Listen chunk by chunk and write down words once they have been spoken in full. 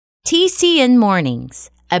TCN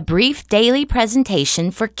Mornings, a brief daily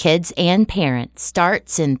presentation for kids and parents,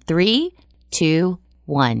 starts in 3, 2,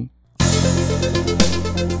 1. The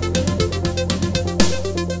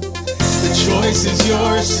choice is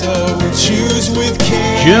yours, so choose with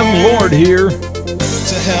care. Jim Lord here.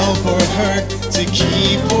 To help or hurt, to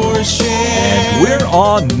keep or share. And we're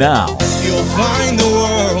on now. You'll find the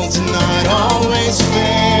world's not always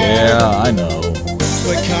fair. Yeah, I know.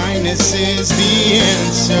 But kindness is the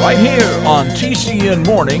answer. Right here on TCN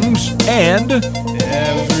Mornings and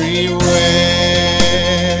everywhere.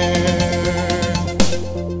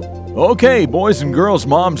 Okay, boys and girls,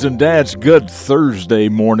 moms and dads, good Thursday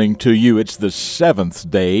morning to you. It's the 7th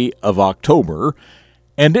day of October,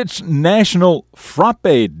 and it's National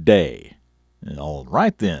Frappe Day. All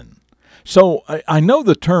right, then. So I know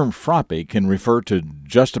the term frappe can refer to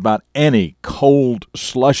just about any cold,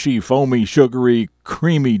 slushy, foamy, sugary,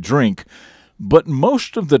 creamy drink, but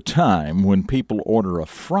most of the time when people order a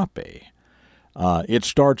frappe, it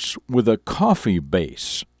starts with a coffee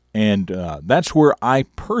base, and that's where I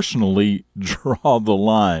personally draw the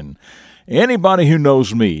line. Anybody who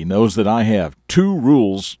knows me knows that I have 2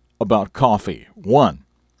 rules about coffee. 1,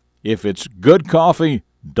 if it's good coffee,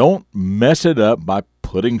 don't mess it up by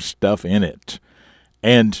putting stuff in it.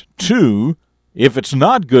 And 2, if it's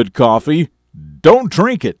not good coffee, don't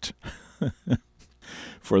drink it.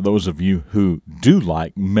 For those of you who do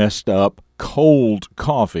like messed up cold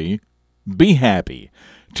coffee, be happy.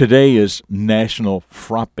 Today is National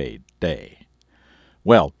Frappe Day.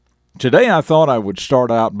 Well, today I thought I would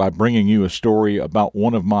start out by bringing you a story about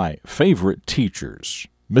one of my favorite teachers,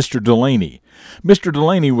 Mr. DELANEY. Mr.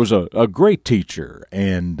 DELANEY was a great teacher,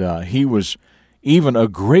 and he was even a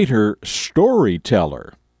greater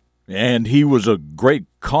storyteller. And he was a great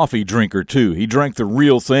coffee drinker, too. He drank the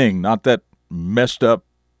real thing, not that messed up,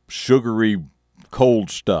 sugary, cold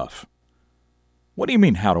stuff. What do you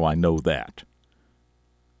mean, how do I know that?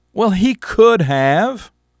 Well, he could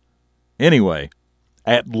have. Anyway,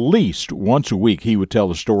 at least once a week he would tell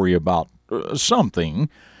a story about something,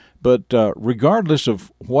 but regardless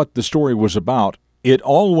of what the story was about, it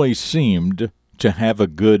always seemed to have a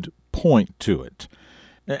good point to it.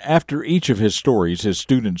 After each of his stories, his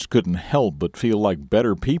students couldn't help but feel like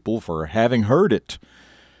better people for having heard it.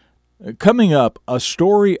 Coming up, a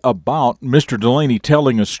story about Mr. DELANEY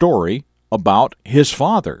telling a story about his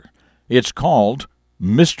father. It's called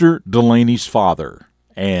Mr. DELANEY's Father.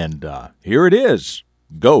 And here it is.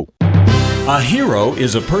 Go. A hero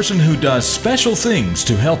is a person who does special things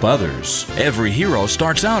to help others. Every hero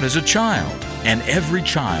starts out as a child, and every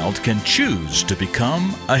child can choose to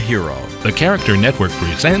become a hero. The Character Network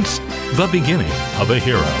presents The Beginning of a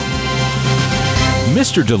Hero.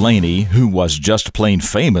 Mr. DELANEY, who was just plain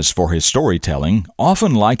famous for his storytelling,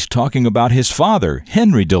 often liked talking about his father,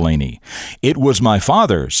 Henry DELANEY. "It was my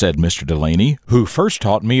father," said Mr. DELANEY, "who first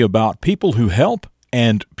taught me about people who help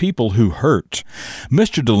and people who hurt."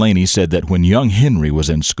 Mr. DELANEY said that when young Henry was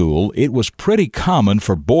in school, it was pretty common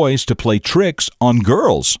for boys to play tricks on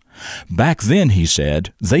girls. Back then, he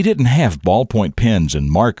said, they didn't have ballpoint pens and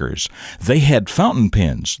markers. They had fountain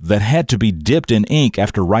pens that had to be dipped in ink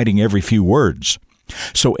after writing every few words.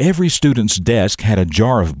 So every student's desk had a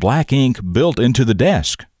jar of black ink built into the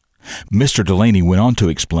desk. Mr. DELANEY went on to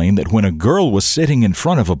explain that when a girl was sitting in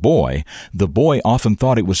front of a boy, the boy often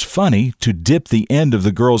thought it was funny to dip the end of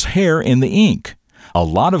the girl's hair in the ink. A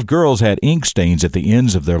lot of girls had ink stains at the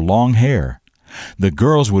ends of their long hair. The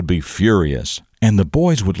girls would be furious, and the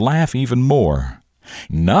boys would laugh even more.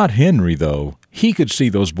 Not Henry, though. He could see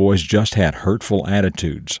those boys just had hurtful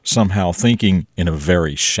attitudes, somehow thinking, in a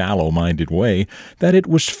very shallow-minded way, that it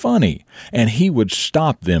was funny, and he would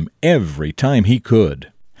stop them every time he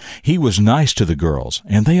could. He was nice to the girls,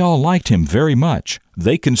 and they all liked him very much.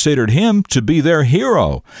 They considered him to be their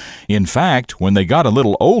hero. In fact, when they got a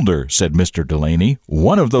little older, said Mr. DELANEY,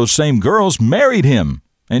 one of those same girls married him,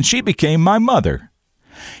 and she became my mother.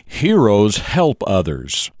 Heroes help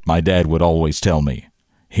others, my dad would always tell me.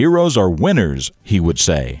 Heroes are winners, he would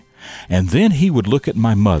say. And then he would look at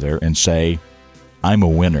my mother and say, "I'm a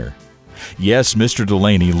winner." Yes, Mr.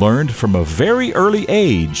 DELANEY learned from a very early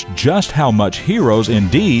age just how much heroes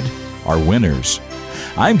indeed are winners.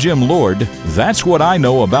 I'm Jim Lord. That's what I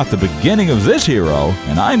know about the beginning of this hero,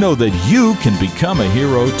 and I know that you can become a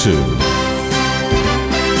hero too.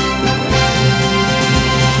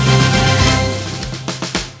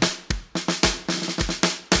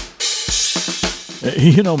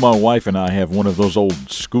 You know, my wife and I have one of those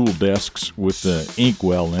old school desks with the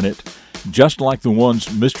inkwell in it, just like the ones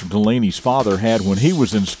Mr. DELANEY's father had when he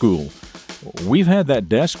was in school. We've had that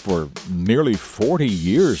desk for nearly 40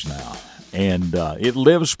 years now, and it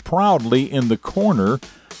lives proudly in the corner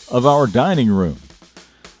of our dining room.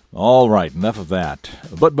 All right, enough of that.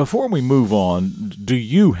 But before we move on, do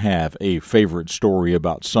you have a favorite story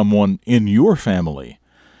about someone in your family?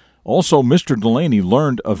 Also, Mr. Delaney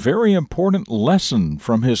learned a very important lesson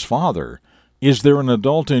from his father. Is there an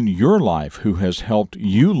adult in your life who has helped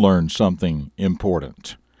you learn something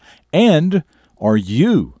important? And are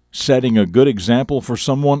you setting a good example for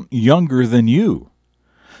someone younger than you?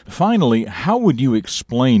 Finally, how would you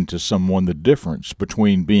explain to someone the difference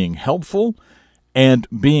between being helpful and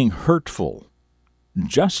being hurtful?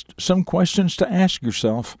 Just some questions to ask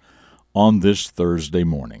yourself on this Thursday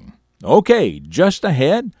morning. Okay, just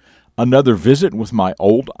ahead, another visit with my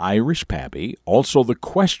old Irish pappy, also the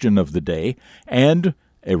question of the day, and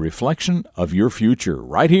a reflection of your future,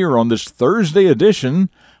 right here on this Thursday edition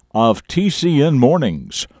of TCN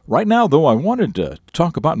Mornings. Right now, though, I wanted to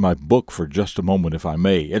talk about my book for just a moment, if I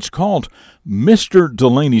may. It's called Mr.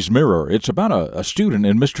 Delaney's Mirror. It's about a student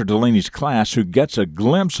in Mr. Delaney's class who gets a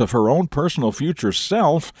glimpse of her own personal future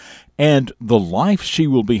self and the life she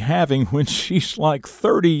will be having when she's like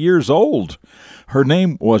 30 years old. Her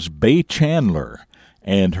name was Bay Chandler,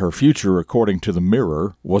 and her future, according to the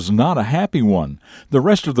Mirror, was not a happy one. The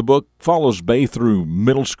rest of the book follows Bay through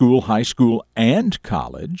middle school, high school, and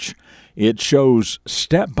college. It shows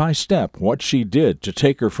step by step what she did to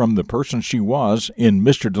take her from the person she was in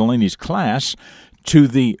Mr. Delaney's class to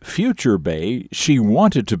the future Bay she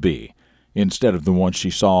wanted to be, instead of the one she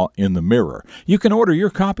saw in the Mirror. You can order your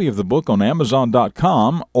copy of the book on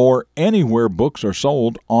Amazon.com or anywhere books are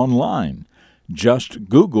sold online. Just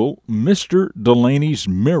Google Mr. Delaney's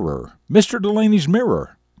Mirror. Mr. Delaney's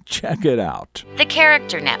Mirror. Check it out. The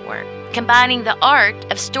Character Network, combining the art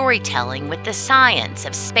of storytelling with the science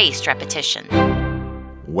of spaced repetition.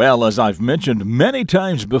 Well, as I've mentioned many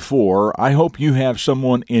times before, I hope you have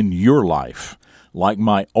someone in your life, like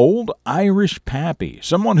my old Irish pappy,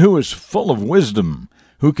 someone who is full of wisdom,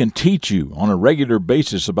 who can teach you on a regular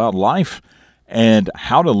basis about life and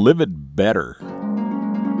how to live it better.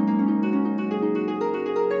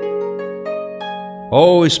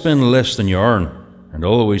 Always spend less than you earn, and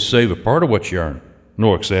always save a part of what you earn.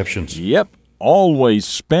 No exceptions. Yep, always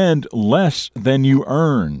spend less than you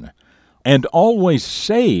earn, and always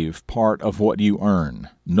save part of what you earn.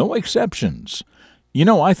 No exceptions. You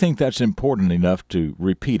know, I think that's important enough to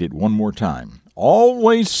repeat it one more time.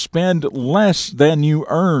 Always spend less than you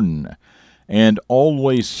earn, and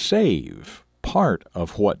always save part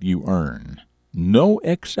of what you earn. No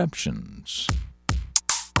exceptions.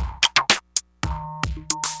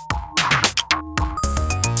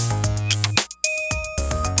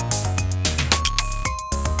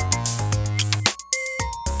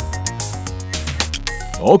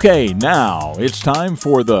 Okay, now it's time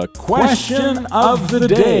for the question of the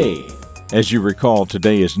day. As you recall,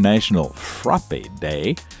 today is National Frappe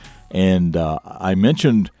Day, and I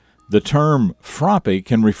mentioned the term frappe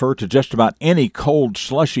can refer to just about any cold,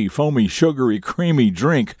 slushy, foamy, sugary, creamy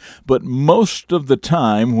drink, but most of the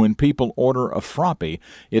time when people order a frappe,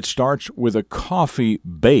 it starts with a coffee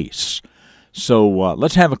base. So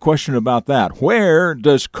let's have a question about that. Where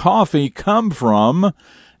does coffee come from?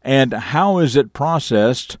 And how is it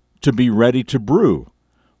processed to be ready to brew?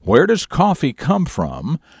 Where does coffee come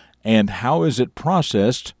from, and how is it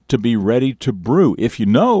processed to be ready to brew? If you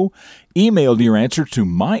know, email your answer to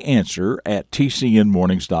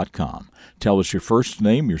myanswer@tcnmornings.com. Tell us your first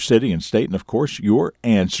name, your city and state, and, of course, your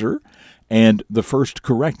answer. And the first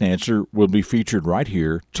correct answer will be featured right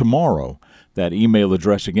here tomorrow. That email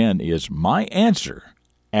address again is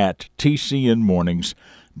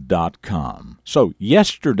myanswer@tcnmornings.com. So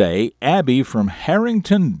yesterday, Abby from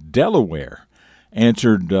Harrington, Delaware,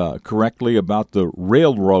 answered correctly about the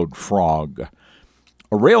railroad frog.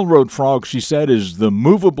 A railroad frog, she said, is the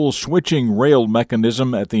movable switching rail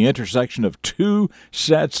mechanism at the intersection of two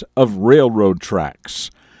sets of railroad tracks.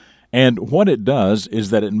 And what it does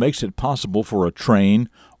is that it makes it possible for a train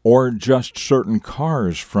or just certain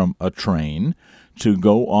cars from a train to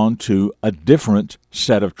go onto a different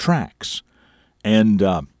set of tracks. And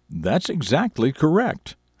that's exactly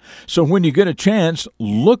correct. So when you get a chance,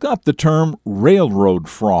 look up the term railroad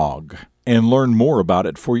frog and learn more about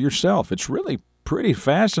it for yourself. It's really pretty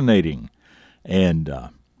fascinating. And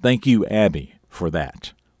thank you, Abby, for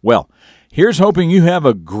that. Well, here's hoping you have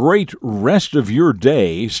a great rest of your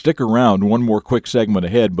day. Stick around, one more quick segment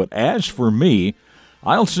ahead. But as for me,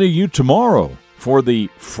 I'll see you tomorrow for the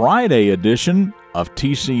Friday edition of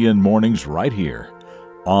TCN Mornings right here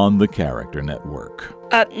on the Character Network.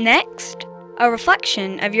 Up next, a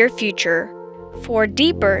reflection of your future for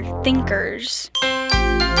deeper thinkers.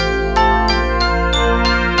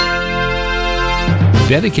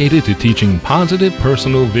 Dedicated to teaching positive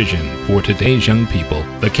personal vision for today's young people,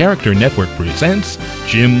 the Character Network presents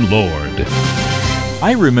Jim Lord.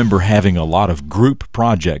 I remember having a lot of group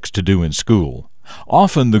projects to do in school.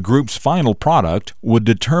 Often the group's final product would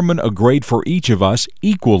determine a grade for each of us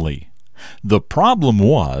equally. The problem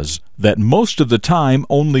was that most of the time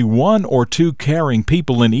only one or two caring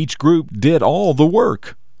people in each group did all the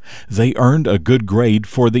work. They earned a good grade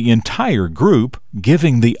for the entire group,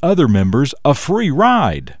 giving the other members a free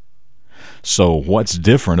ride. So what's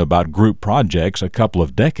different about group projects a couple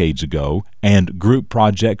of decades ago and group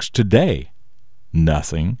projects today?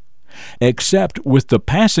 Nothing. Except with the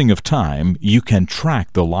passing of time, you can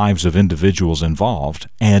track the lives of individuals involved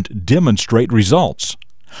and demonstrate results.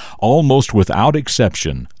 Almost without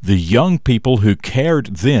exception, the young people who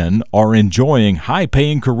cared then are enjoying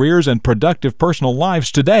high-paying careers and productive personal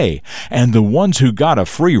lives today, and the ones who got a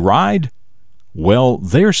free ride, well,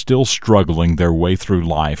 they're still struggling their way through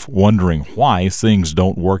life, wondering why things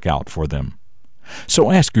don't work out for them. So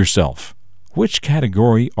ask yourself, which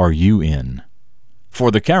category are you in? For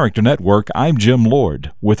the Character Network, I'm Jim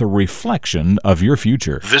Lord, with a reflection of your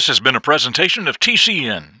future. This has been a presentation of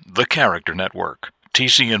TCN, the Character Network.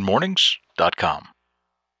 TCNmornings.com.